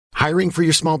Hiring for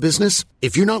your small business?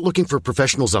 If you're not looking for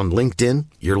professionals on LinkedIn,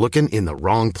 you're looking in the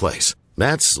wrong place.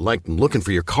 That's like looking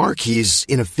for your car keys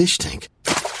in a fish tank.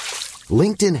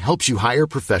 LinkedIn helps you hire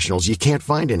professionals you can't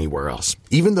find anywhere else,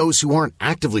 even those who aren't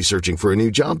actively searching for a new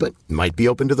job but might be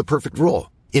open to the perfect role.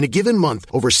 In a given month,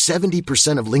 over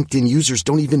 70% of LinkedIn users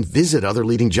don't even visit other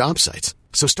leading job sites.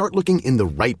 So start looking in the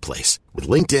right place. With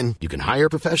LinkedIn, you can hire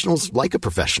professionals like a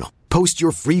professional. Post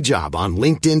your free job on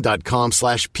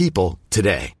linkedin.com/people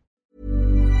today.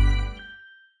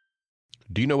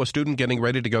 Do you know a student getting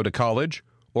ready to go to college?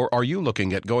 Or are you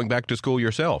looking at going back to school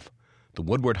yourself? The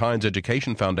Woodward Hines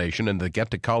Education Foundation and the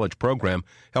Get to College program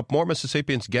help more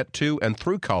Mississippians get to and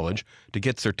through college to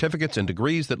get certificates and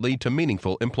degrees that lead to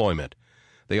meaningful employment.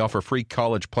 They offer free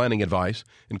college planning advice,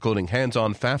 including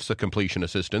hands-on FAFSA completion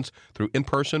assistance through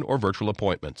in-person or virtual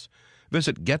appointments.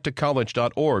 Visit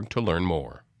gettocollege.org to learn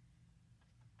more.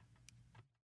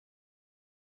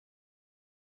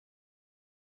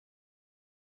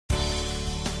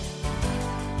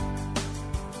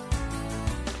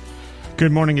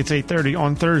 Good morning. It's 8:30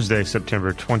 on Thursday,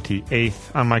 September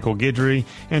 28th. I'm Michael Guidry,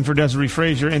 and for Desiree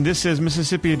Frazier, and this is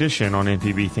Mississippi Edition on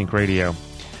MPB Think Radio.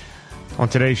 On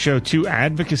today's show, two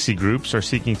advocacy groups are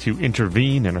seeking to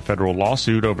intervene in a federal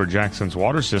lawsuit over Jackson's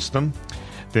water system.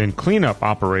 Then cleanup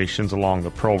operations along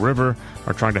the Pearl River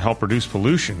are trying to help reduce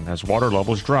pollution as water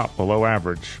levels drop below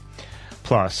average.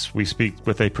 Plus, we speak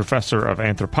with a professor of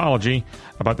anthropology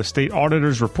about the state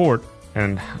auditor's report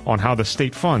and on how the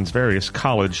state funds various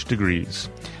college degrees.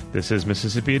 This is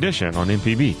Mississippi Edition on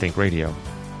MPB Think Radio.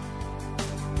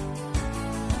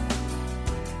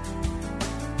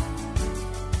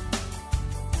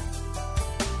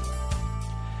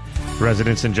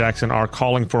 Residents in Jackson are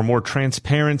calling for more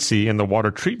transparency in the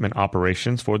water treatment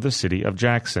operations for the city of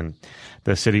Jackson.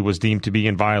 The city was deemed to be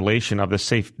in violation of the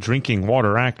Safe Drinking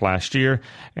Water Act last year,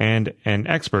 and an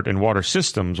expert in water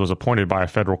systems was appointed by a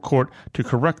federal court to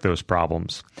correct those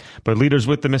problems. But leaders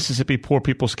with the Mississippi Poor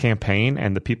People's Campaign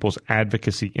and the People's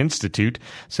Advocacy Institute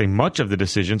say much of the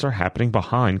decisions are happening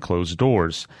behind closed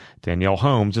doors. Danielle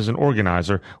Holmes is an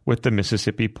organizer with the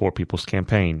Mississippi Poor People's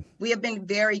Campaign. We have been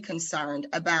very concerned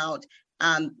about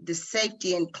the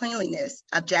safety and cleanliness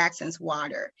of Jackson's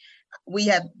water. We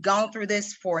have gone through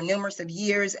this for numerous of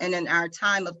years, and in our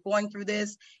time of going through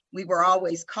this, we were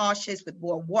always cautious with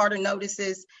more water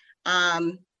notices.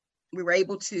 We were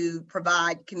able to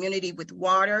provide community with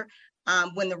water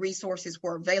when the resources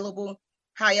were available.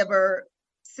 However,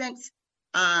 since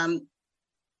interim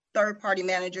third-party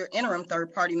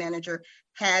manager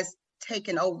has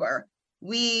taken over,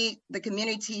 the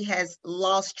community has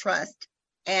lost trust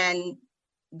and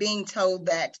being told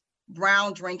that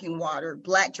brown drinking water,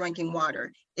 black drinking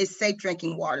water is safe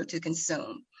drinking water to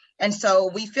consume. And so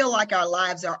we feel like our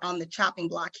lives are on the chopping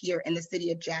block here in the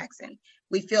city of Jackson.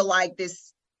 We feel like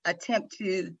this attempt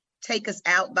to take us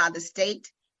out by the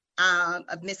state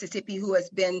of Mississippi, who has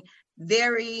been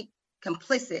very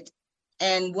complicit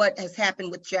in what has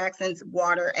happened with Jackson's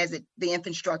water as the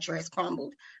infrastructure has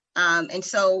crumbled. And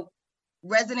so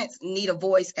residents need a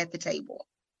voice at the table.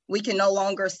 We can no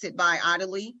longer sit by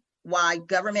idly while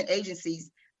government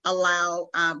agencies allow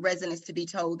residents to be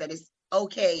told that it's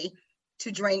okay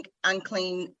to drink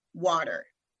unclean water,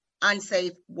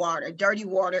 unsafe water. Dirty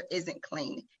water isn't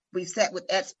clean. We've sat with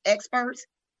experts,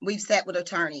 we've sat with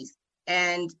attorneys,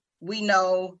 and we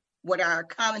know what our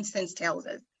common sense tells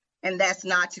us, and that's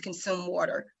not to consume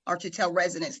water or to tell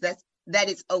residents that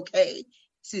it's okay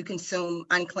to consume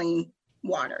unclean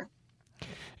water.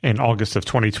 In August of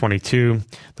 2022,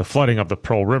 the flooding of the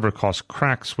Pearl River caused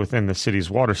cracks within the city's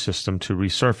water system to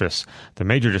resurface. The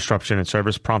major disruption in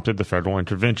service prompted the federal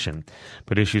intervention.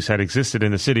 But issues had existed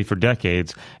in the city for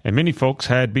decades, and many folks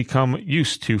had become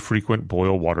used to frequent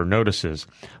boil water notices.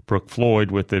 Brooke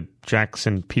Floyd with the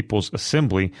Jackson People's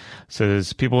Assembly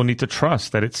says people need to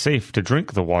trust that it's safe to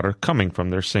drink the water coming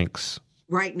from their sinks.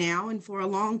 Right now and for a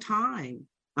long time,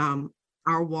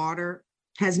 our water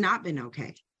has not been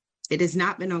okay. It has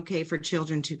not been okay for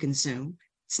children to consume.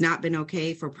 It's not been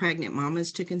okay for pregnant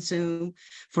mamas to consume,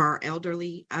 for our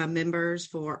elderly members,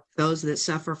 for those that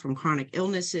suffer from chronic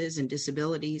illnesses and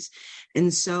disabilities.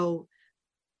 And so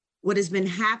what has been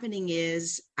happening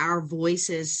is our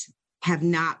voices have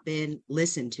not been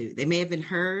listened to. They may have been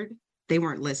heard, they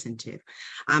weren't listened to,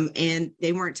 and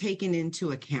they weren't taken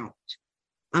into account.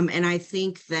 And I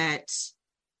think that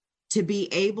to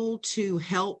be able to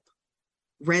help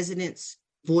residents'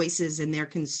 voices and their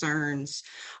concerns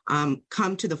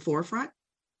come to the forefront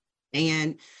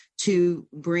and to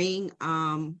bring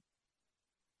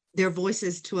their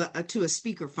voices to a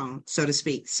speakerphone, so to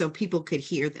speak, so people could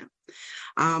hear them.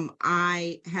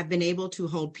 I have been able to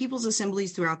hold people's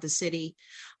assemblies throughout the city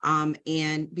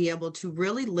and be able to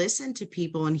really listen to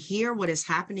people and hear what is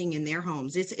happening in their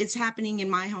homes. It's happening in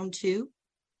my home too.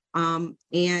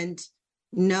 And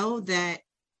know that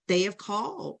they have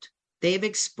called. They have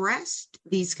expressed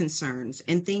these concerns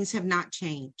and things have not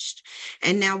changed.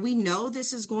 And now we know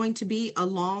this is going to be a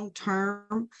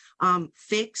long-term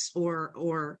fix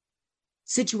or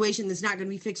situation that's not going to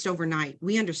be fixed overnight.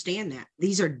 We understand that.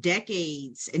 These are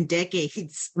decades and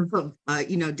decades of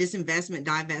disinvestment,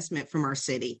 divestment from our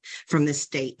city, from the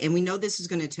state. And we know this is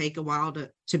going to take a while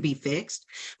to be fixed.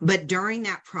 But during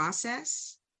that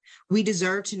process, we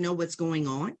deserve to know what's going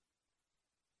on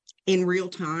in real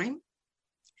time.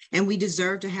 And we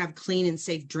deserve to have clean and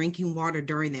safe drinking water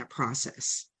during that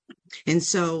process. And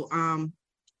so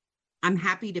I'm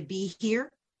happy to be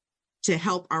here to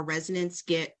help our residents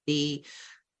get the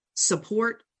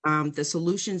support, the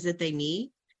solutions that they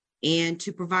need, and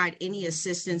to provide any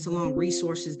assistance along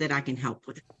resources that I can help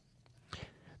with.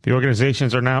 The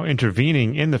organizations are now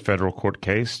intervening in the federal court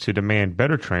case to demand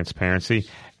better transparency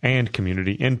and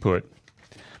community input.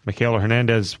 Michaela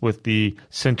Hernandez with the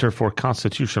Center for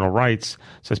Constitutional Rights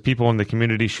says people in the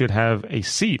community should have a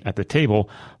seat at the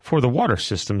table for the water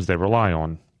systems they rely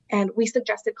on. And we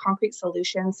suggested concrete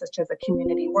solutions such as a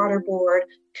community water board,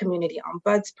 community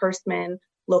ombudsperson,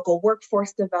 local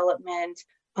workforce development,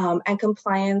 and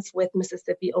compliance with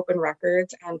Mississippi open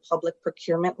records and public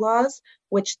procurement laws,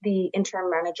 which the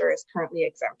interim manager is currently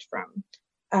exempt from.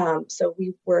 So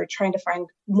we were trying to find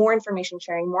more information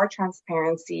sharing, more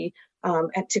transparency,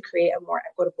 and to create a more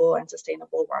equitable and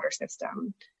sustainable water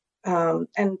system.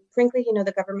 And frankly,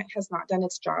 the government has not done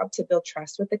its job to build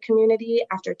trust with the community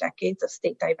after decades of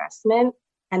state divestment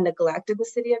and neglect of the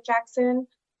city of Jackson.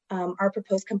 Our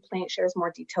proposed complaint shares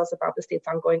more details about the state's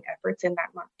ongoing efforts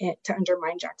to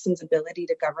undermine Jackson's ability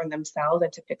to govern themselves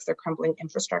and to fix their crumbling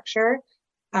infrastructure.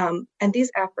 And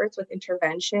these efforts with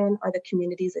intervention are the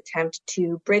community's attempt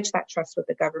to bridge that trust with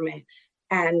the government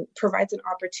and provides an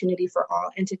opportunity for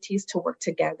all entities to work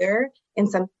together in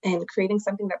creating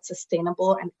something that's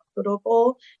sustainable and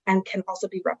equitable and can also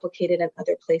be replicated in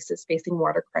other places facing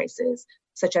water crises,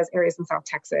 such as areas in South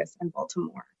Texas and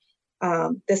Baltimore.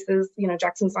 This is,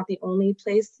 Jackson's not the only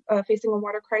place facing a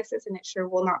water crisis, and it sure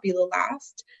will not be the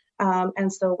last.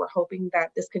 And so we're hoping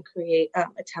that this can create a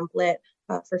template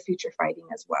for future fighting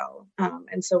as well.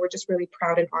 And so we're just really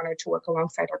proud and honored to work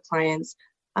alongside our clients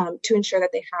to ensure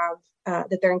that they have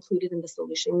that they're included in the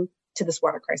solution to this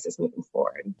water crisis moving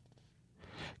forward.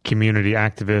 Community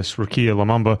activist Rukia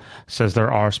Lumumba says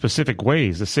there are specific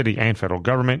ways the city and federal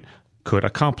government could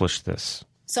accomplish this.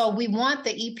 So we want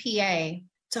the EPA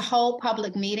to hold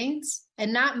public meetings,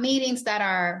 and not meetings that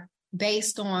are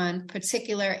based on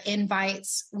particular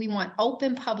invites. We want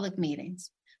open public meetings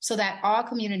so that all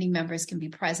community members can be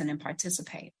present and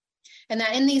participate. And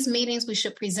that in these meetings, we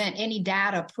should present any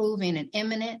data proving an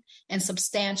imminent and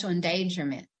substantial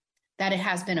endangerment, that it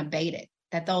has been abated,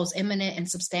 that those imminent and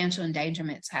substantial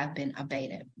endangerments have been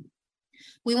abated.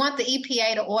 We want the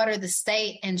EPA to order the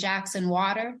state and Jackson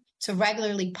Water to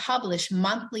regularly publish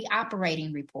monthly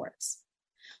operating reports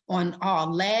on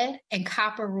all lead and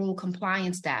copper rule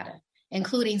compliance data,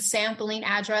 including sampling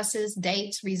addresses,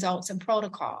 dates, results, and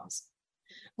protocols.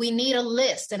 We need a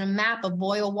list and a map of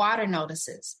boil water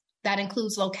notices that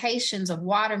includes locations of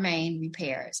water main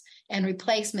repairs and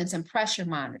replacements and pressure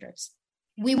monitors.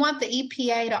 We want the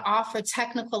EPA to offer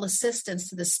technical assistance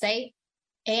to the state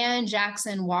and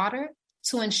Jackson Water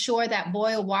to ensure that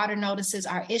boil water notices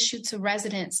are issued to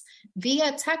residents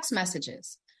via text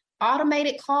messages,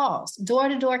 automated calls,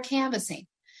 door-to-door canvassing,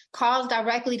 calls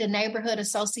directly to neighborhood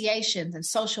associations and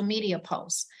social media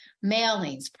posts,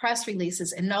 mailings, press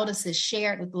releases, and notices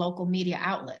shared with local media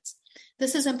outlets.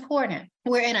 This is important.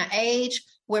 We're in an age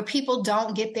where people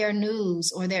don't get their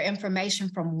news or their information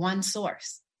from one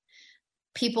source.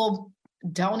 People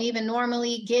don't even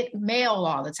normally get mail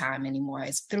all the time anymore.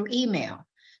 It's through email.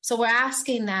 So we're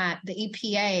asking that the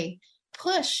EPA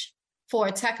push for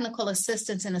technical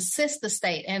assistance and assist the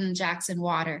state and Jackson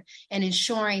Water in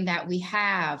ensuring that we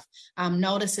have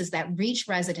notices that reach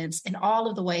residents in all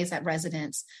of the ways that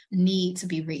residents need to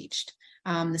be reached.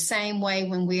 The same way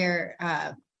when we're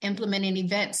implementing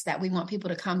events that we want people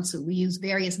to come to, we use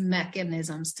various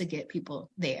mechanisms to get people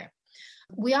there.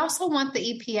 We also want the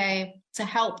EPA to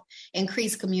help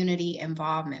increase community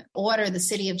involvement, order the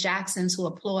city of Jackson to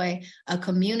employ a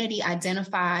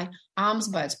community-identified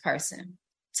ombudsperson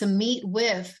to meet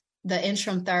with the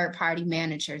interim third-party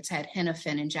manager, Ted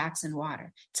Hennepin in Jackson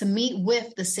Water, to meet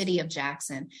with the city of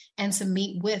Jackson, and to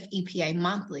meet with EPA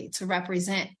monthly to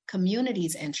represent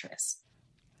communities' interests.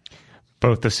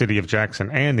 Both the City of Jackson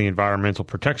and the Environmental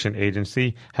Protection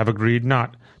Agency have agreed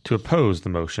not to oppose the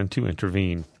motion to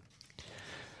intervene.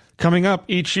 Coming up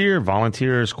each year,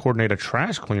 volunteers coordinate a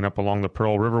trash cleanup along the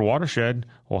Pearl River watershed.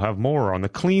 We'll have more on the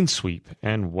clean sweep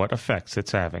and what effects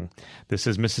it's having. This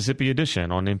is Mississippi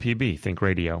Edition on MPB Think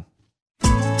Radio.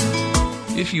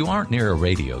 If you aren't near a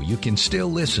radio, you can still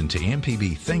listen to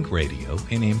MPB Think Radio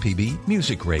and MPB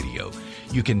Music Radio.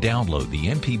 You can download the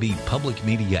MPB Public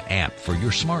Media app for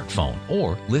your smartphone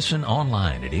or listen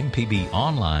online at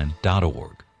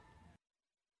mpbonline.org.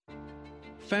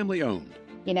 Family owned.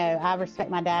 You know, I respect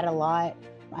my dad a lot.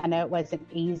 I know it wasn't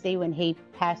easy when he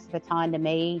passed the baton to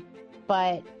me,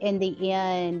 but in the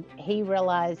end, he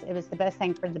realized it was the best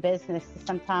thing for the business to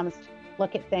sometimes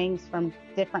look at things from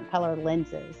different colored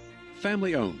lenses.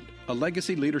 Family owned, a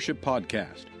legacy leadership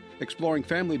podcast exploring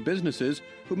family businesses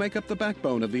who make up the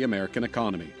backbone of the American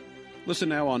economy. Listen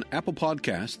now on Apple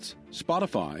Podcasts,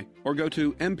 Spotify, or go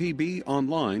to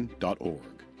mpbonline.org.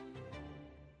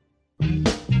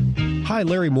 Hi,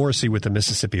 Larry Morrissey with the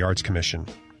Mississippi Arts Commission.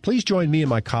 Please join me and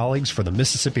my colleagues for the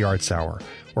Mississippi Arts Hour,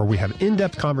 where we have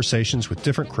in-depth conversations with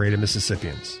different creative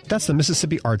Mississippians. That's the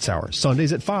Mississippi Arts Hour,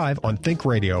 Sundays at 5 on Think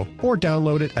Radio, or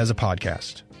download it as a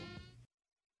podcast.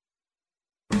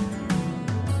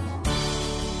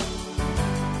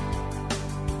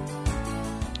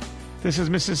 This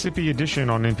is Mississippi Edition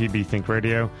on MPB Think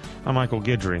Radio. I'm Michael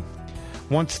Guidry.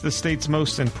 Once the state's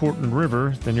most important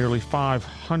river, the nearly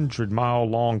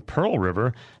 500-mile-long Pearl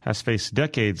River has faced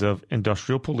decades of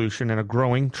industrial pollution and a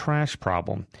growing trash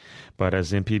problem. But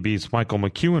as MPB's Michael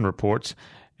McEwen reports,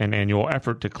 an annual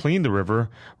effort to clean the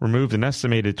river removed an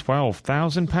estimated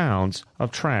 12,000 pounds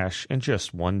of trash in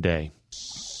just one day.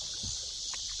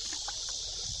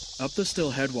 Up the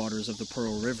still headwaters of the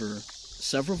Pearl River,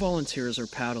 several volunteers are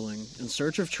paddling in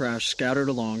search of trash scattered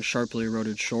along sharply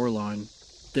eroded shoreline.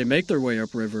 They make their way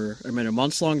upriver amid a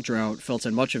months-long drought felt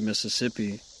in much of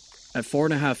Mississippi. At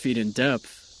 4.5 feet in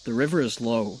depth, the river is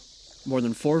low, more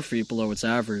than 4 feet below its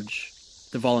average.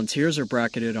 The volunteers are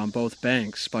bracketed on both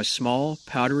banks by small,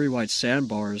 powdery white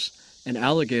sandbars and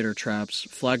alligator traps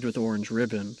flagged with orange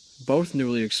ribbon, both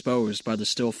newly exposed by the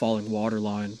still falling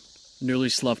waterline. Newly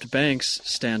sloughed banks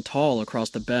stand tall across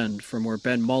the bend from where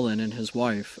Ben Mullen and his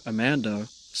wife, Amanda,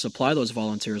 supply those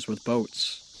volunteers with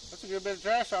boats. That's a good bit of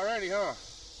trash already, huh?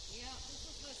 Yeah, this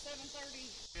is the 7:30.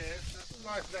 Yeah, it's a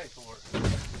nice day for it.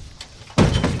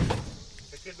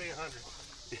 It could be 100.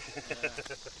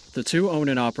 The two own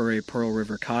and operate Pearl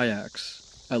River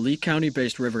Kayaks, a Lee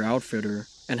County-based river outfitter,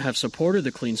 and have supported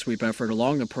the clean sweep effort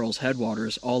along the Pearl's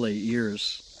headwaters all 8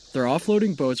 years. They're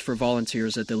offloading boats for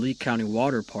volunteers at the Lee County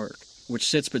Water Park, which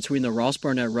sits between the Ross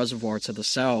Barnett Reservoir to the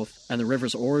south and the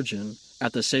river's origin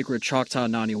at the sacred Choctaw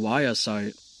Naniwaya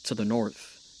site to the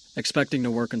north. Expecting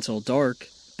to work until dark,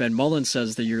 Ben Mullen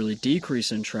says the yearly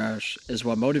decrease in trash is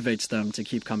what motivates them to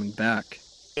keep coming back.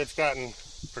 It's gotten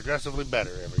progressively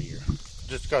better every year,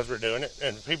 just because we're doing it,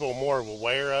 and people are more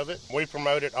aware of it. We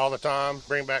promote it all the time.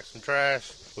 Bring back some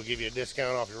trash. We'll give you a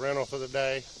discount off your rental for the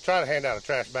day. Try to hand out a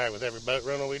trash bag with every boat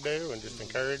rental we do and just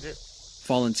encourage it.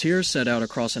 Volunteers set out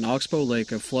across an oxbow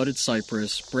lake of flooded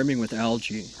cypress brimming with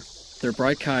algae, their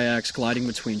bright kayaks gliding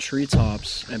between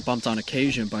treetops and bumped on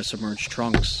occasion by submerged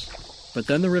trunks. But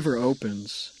then the river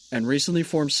opens, and recently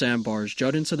formed sandbars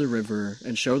jut into the river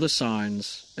and show the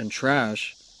signs and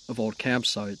trash of old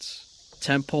campsites,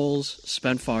 tent poles,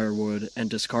 spent firewood, and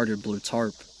discarded blue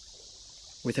tarp.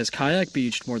 With his kayak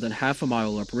beached more than half a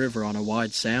mile upriver on a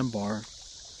wide sandbar,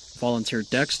 volunteer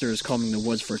Dexter is combing the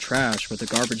woods for trash with a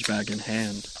garbage bag in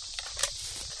hand.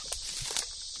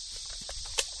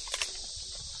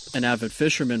 An avid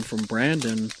fisherman from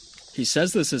Brandon, he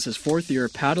says this is his 4th year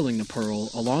paddling the Pearl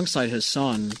alongside his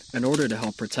son in order to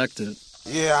help protect it.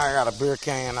 Yeah, I got a beer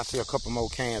can. I see a couple more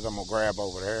cans I'm going to grab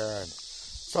over there. And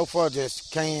so far,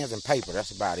 just cans and paper.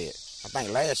 That's about it. I think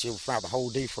last year we found the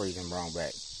whole deep freeze and brought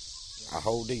back. A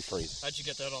whole deep freeze. How'd you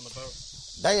get that on the boat?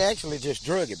 They actually just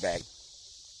drug it back.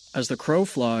 As the crow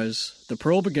flies, the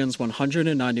Pearl begins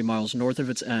 190 miles north of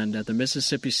its end at the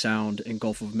Mississippi Sound in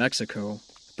Gulf of Mexico.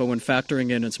 But when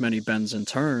factoring in its many bends and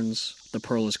turns, the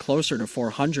Pearl is closer to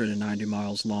 490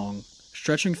 miles long,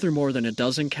 stretching through more than a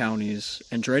dozen counties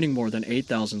and draining more than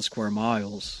 8,000 square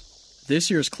miles.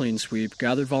 This year's clean sweep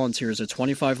gathered volunteers at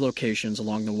 25 locations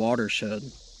along the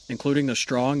watershed, including the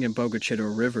Strong and Bogachito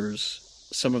rivers,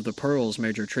 some of the Pearl's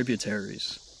major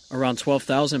tributaries. Around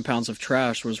 12,000 pounds of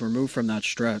trash was removed from that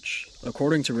stretch,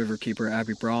 according to riverkeeper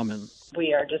Abby Brahman.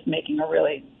 We are just making a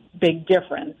really big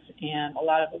difference and a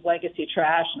lot of legacy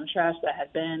trash and trash that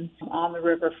had been on the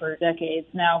river for decades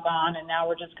now gone. And now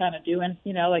we're just kind of doing,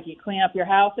 like you clean up your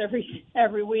house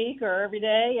every week or every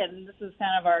day. And this is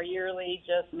kind of our yearly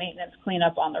just maintenance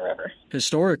cleanup on the river.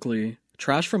 Historically,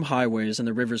 trash from highways and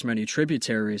the river's many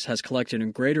tributaries has collected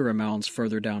in greater amounts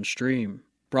further downstream.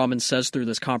 Brahman says through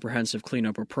this comprehensive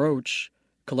cleanup approach,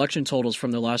 collection totals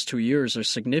from the last 2 years are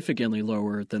significantly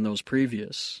lower than those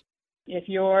previous. If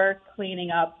you're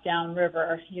cleaning up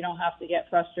downriver, you don't have to get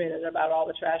frustrated about all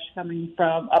the trash coming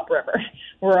from upriver.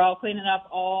 We're all cleaning up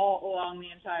all along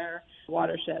the entire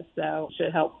watershed, so it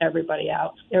should help everybody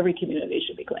out. Every community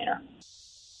should be cleaner.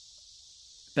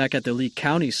 Back at the Lee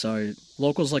County site,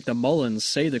 locals like the Mullins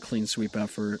say the clean sweep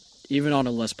effort, even on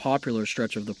a less popular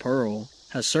stretch of the Pearl,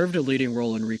 has served a leading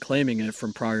role in reclaiming it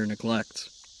from prior neglect.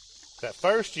 That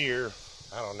first year,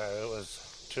 I don't know, it was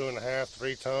 2.5,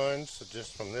 3 tons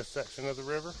just from this section of the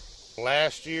river.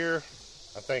 Last year,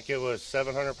 I think it was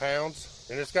 700 pounds,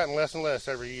 and it's gotten less and less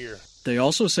every year. They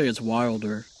also say it's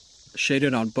wilder,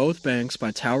 shaded on both banks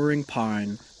by towering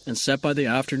pine and set by the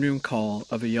afternoon call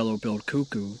of a yellow-billed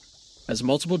cuckoo. As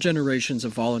multiple generations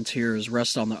of volunteers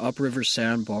rest on the upriver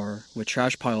sandbar with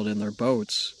trash piled in their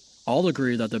boats, all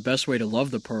agree that the best way to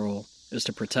love the Pearl is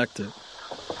to protect it.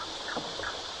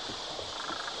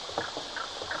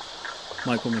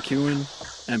 Michael McEwen,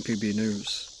 MPB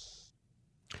News.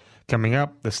 Coming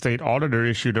up, the state auditor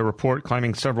issued a report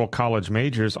claiming several college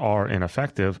majors are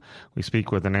ineffective. We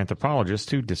speak with an anthropologist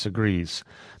who disagrees.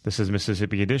 This is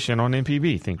Mississippi Edition on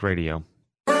MPB Think Radio.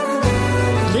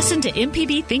 Listen to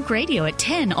MPB Think Radio at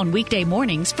 10 on weekday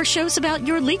mornings for shows about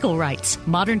your legal rights,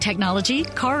 modern technology,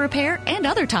 car repair, and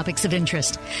other topics of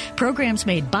interest. Programs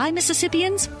made by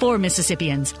Mississippians for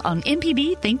Mississippians on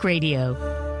MPB Think Radio.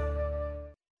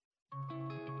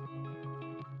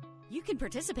 You can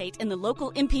participate in the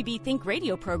local MPB Think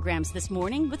Radio programs this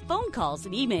morning with phone calls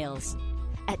and emails.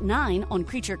 At 9 on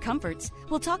Creature Comforts,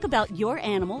 we'll talk about your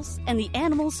animals and the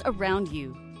animals around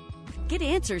you. Get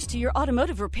answers to your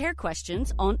automotive repair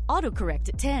questions on AutoCorrect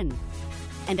at 10.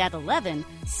 And at 11,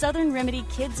 Southern Remedy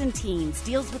Kids and Teens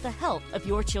deals with the health of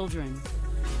your children.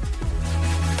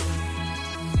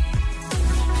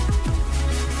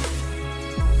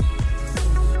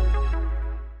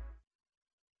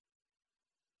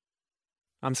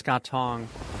 I'm Scott Tong.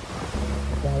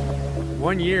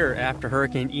 1 year after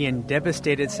Hurricane Ian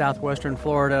devastated southwestern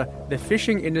Florida, the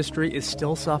fishing industry is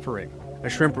still suffering. A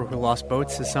shrimper who lost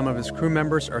boats says some of his crew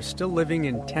members are still living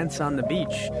in tents on the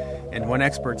beach. And one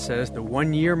expert says the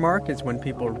 1 year mark is when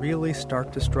people really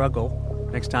start to struggle.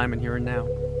 Next time in Here and Now.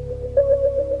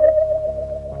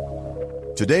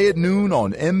 Today at noon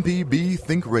on MPB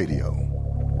Think Radio.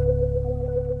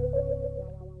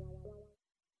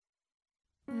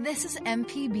 This is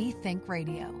MPB Think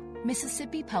Radio,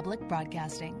 Mississippi Public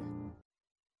Broadcasting.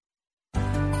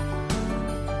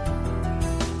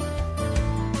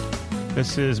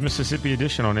 This is Mississippi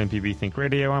Edition on MPB Think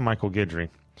Radio. I'm Michael Guidry.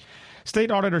 State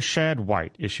Auditor Shad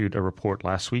White issued a report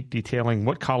last week detailing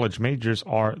what college majors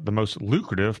are the most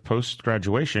lucrative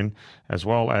post-graduation, as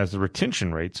well as the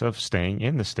retention rates of staying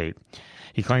in the state.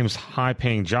 He claims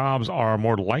high-paying jobs are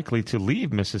more likely to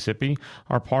leave Mississippi,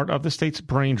 are part of the state's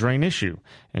brain drain issue,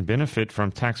 and benefit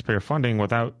from taxpayer funding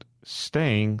without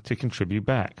staying to contribute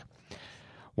back.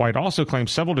 White also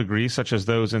claims several degrees, such as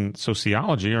those in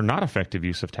sociology, are not effective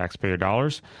use of taxpayer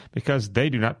dollars because they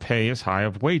do not pay as high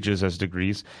of wages as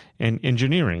degrees in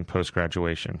engineering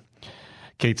post-graduation.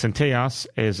 Kate Centellas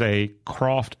is a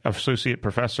Croft Associate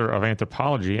Professor of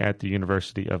Anthropology at the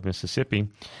University of Mississippi.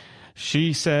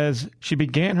 She says she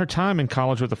began her time in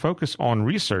college with a focus on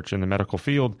research in the medical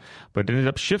field, but ended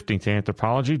up shifting to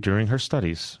anthropology during her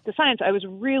studies. The science, I was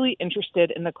really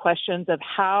interested in the questions of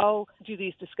how do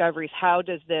these discoveries, how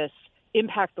does this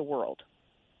impact the world?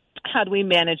 How do we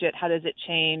manage it? How does it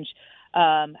change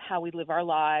how we live our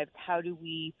lives? How do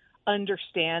we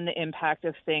understand the impact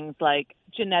of things like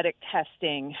genetic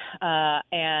testing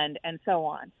and so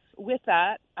on? With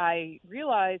that, I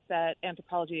realized that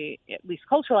anthropology, at least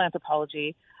cultural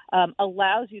anthropology,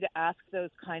 allows you to ask those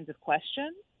kinds of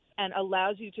questions and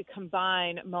allows you to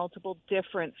combine multiple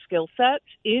different skill sets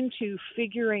into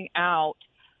figuring out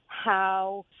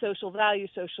how social value,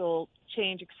 social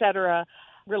change, et cetera,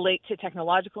 relate to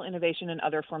technological innovation and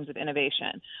other forms of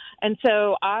innovation. And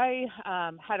so I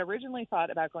had originally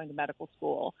thought about going to medical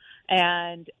school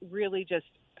and really just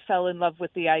fell in love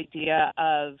with the idea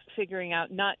of figuring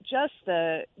out not just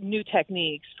the new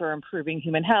techniques for improving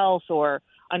human health or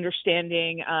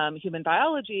understanding human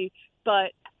biology,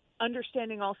 but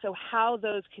understanding also how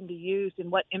those can be used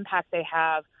and what impact they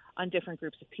have on different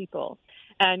groups of people.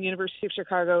 And University of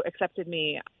Chicago accepted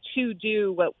me to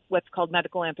do what's called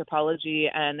medical anthropology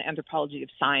and anthropology of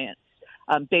science,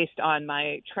 based on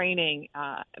my training,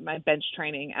 my bench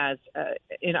training as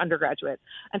in undergraduate.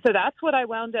 And so that's what I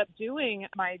wound up doing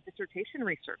my dissertation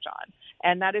research on.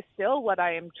 And that is still what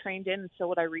I am trained in and still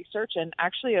what I research. And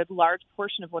actually a large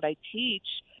portion of what I teach,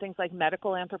 things like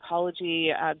medical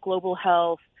anthropology, global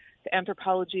health, the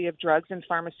anthropology of drugs and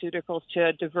pharmaceuticals, to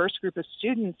a diverse group of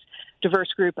students, diverse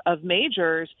group of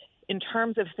majors, in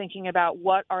terms of thinking about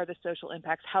what are the social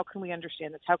impacts, how can we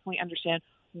understand this, how can we understand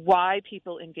why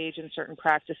people engage in certain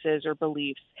practices or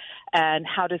beliefs, and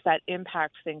how does that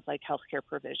impact things like healthcare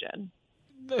provision.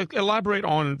 Elaborate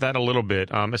on that a little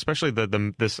bit, especially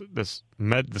this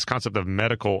concept of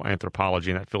medical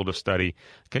anthropology in that field of study.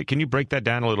 Can you break that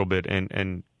down a little bit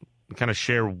and kind of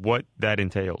share what that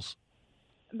entails?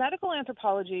 Medical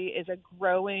anthropology is a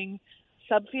growing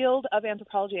subfield of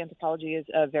anthropology. Anthropology is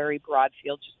a very broad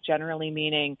field, just generally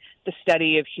meaning the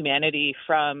study of humanity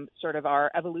from sort of our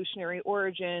evolutionary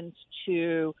origins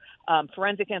to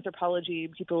forensic anthropology.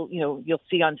 People, you'll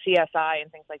see on CSI and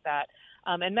things like that.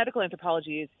 And medical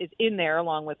anthropology is in there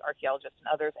along with archaeologists and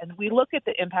others. And we look at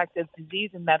the impact of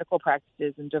disease and medical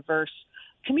practices in diverse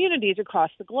communities across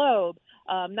the globe,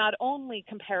 not only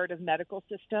comparative medical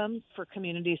systems for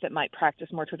communities that might practice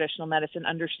more traditional medicine,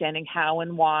 understanding how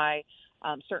and why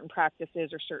certain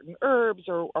practices or certain herbs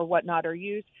or whatnot are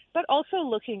used, but also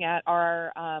looking at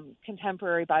our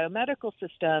contemporary biomedical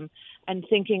system and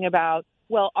thinking about,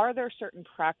 well, are there certain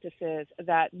practices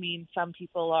that mean some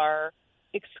people are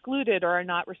excluded or are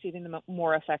not receiving the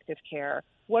more effective care?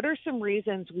 What are some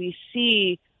reasons we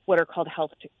see what are called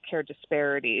health care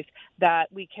disparities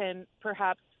that we can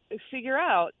perhaps figure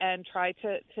out and try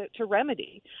to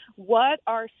remedy? What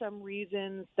are some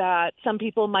reasons that some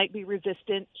people might be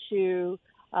resistant to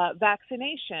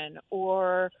vaccination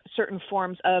or certain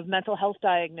forms of mental health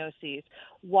diagnoses?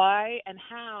 Why and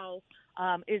how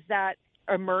is that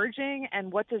emerging,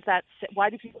 and what does that say? Why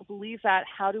do people believe that?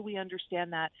 How do we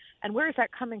understand that? And where is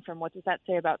that coming from? What does that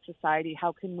say about society?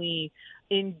 How can we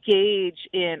engage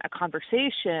in a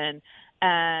conversation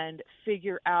and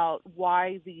figure out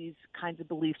why these kinds of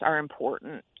beliefs are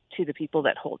important to the people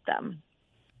that hold them?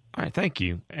 All right, thank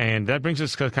you. And that brings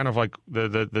us to kind of like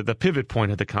the pivot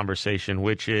point of the conversation,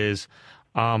 which is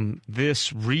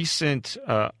this recent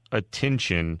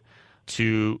attention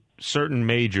to certain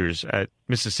majors at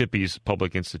Mississippi's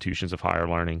public institutions of higher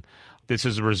learning. This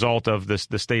is a result of the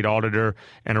state auditor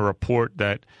and a report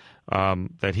that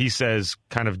he says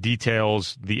kind of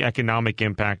details the economic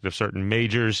impact of certain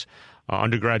majors,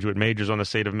 undergraduate majors on the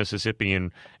state of Mississippi,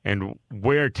 and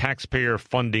where taxpayer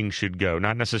funding should go.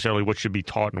 Not necessarily what should be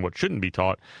taught and what shouldn't be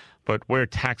taught, but where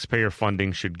taxpayer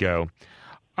funding should go.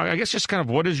 I guess just kind of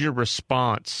what is your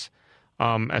response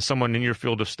as someone in your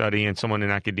field of study and someone in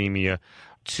academia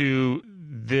to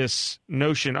this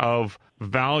notion of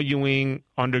valuing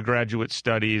undergraduate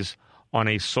studies on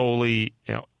a solely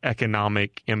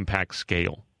economic impact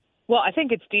scale? Well, I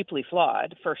think it's deeply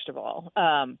flawed, first of all,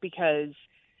 because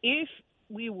if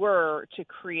we were to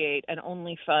create and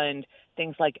only fund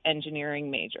things like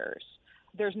engineering majors,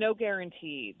 there's no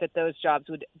guarantee that those jobs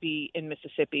would be in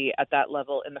Mississippi at that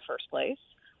level in the first place.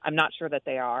 I'm not sure that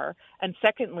they are. And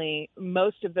secondly,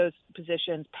 most of those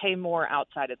positions pay more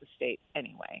outside of the state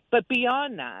anyway. But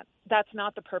beyond that, that's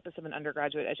not the purpose of an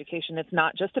undergraduate education. It's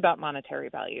not just about monetary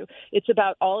value. It's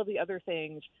about all of the other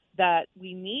things that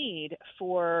we need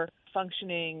for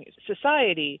functioning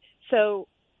society. So,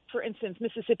 for instance,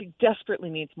 Mississippi desperately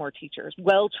needs more teachers,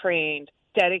 well-trained,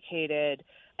 dedicated,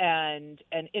 and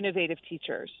innovative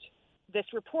teachers. This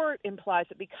report implies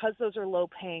that because those are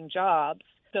low-paying jobs,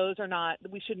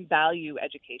 we shouldn't value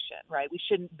education, right? We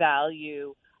shouldn't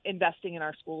value investing in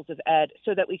our schools of ed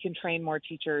so that we can train more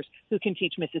teachers who can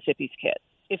teach Mississippi's kids.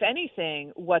 If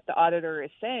anything, what the auditor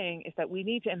is saying is that we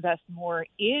need to invest more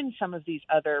in some of these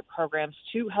other programs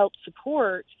to help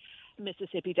support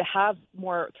Mississippi to have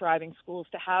more thriving schools,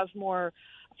 to have more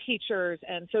teachers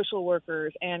and social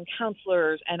workers and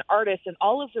counselors and artists and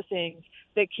all of the things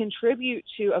that contribute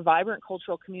to a vibrant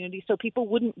cultural community so people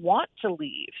wouldn't want to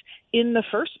leave in the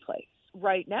first place.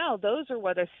 Right now, those are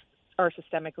what are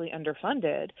systemically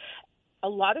underfunded. A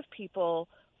lot of people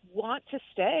want to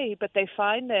stay, but they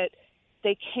find that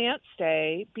they can't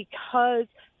stay because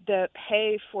the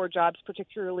pay for jobs,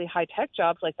 particularly high-tech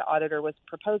jobs like the auditor was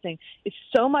proposing, is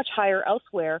so much higher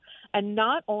elsewhere. And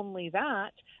not only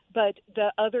that, but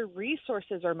the other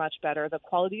resources are much better. The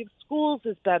quality of schools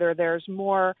is better. There's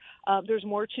more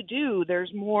to do.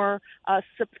 There's more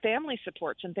family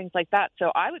supports and things like that.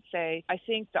 So I would say I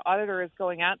think the auditor is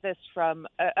going at this from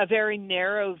a very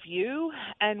narrow view,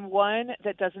 and one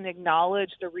that doesn't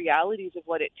acknowledge the realities of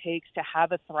what it takes to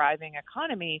have a thriving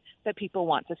economy that people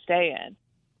want to stay in.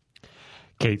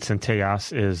 Kate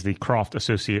Centellas is the Croft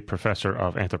Associate Professor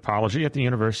of Anthropology at the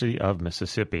University of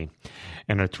Mississippi.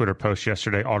 In a Twitter post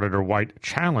yesterday, Auditor White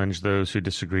challenged those who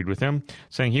disagreed with him,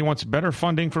 saying he wants better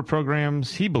funding for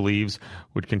programs he believes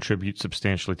would contribute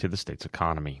substantially to the state's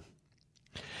economy.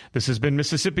 This has been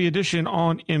Mississippi Edition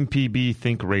on MPB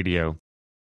Think Radio.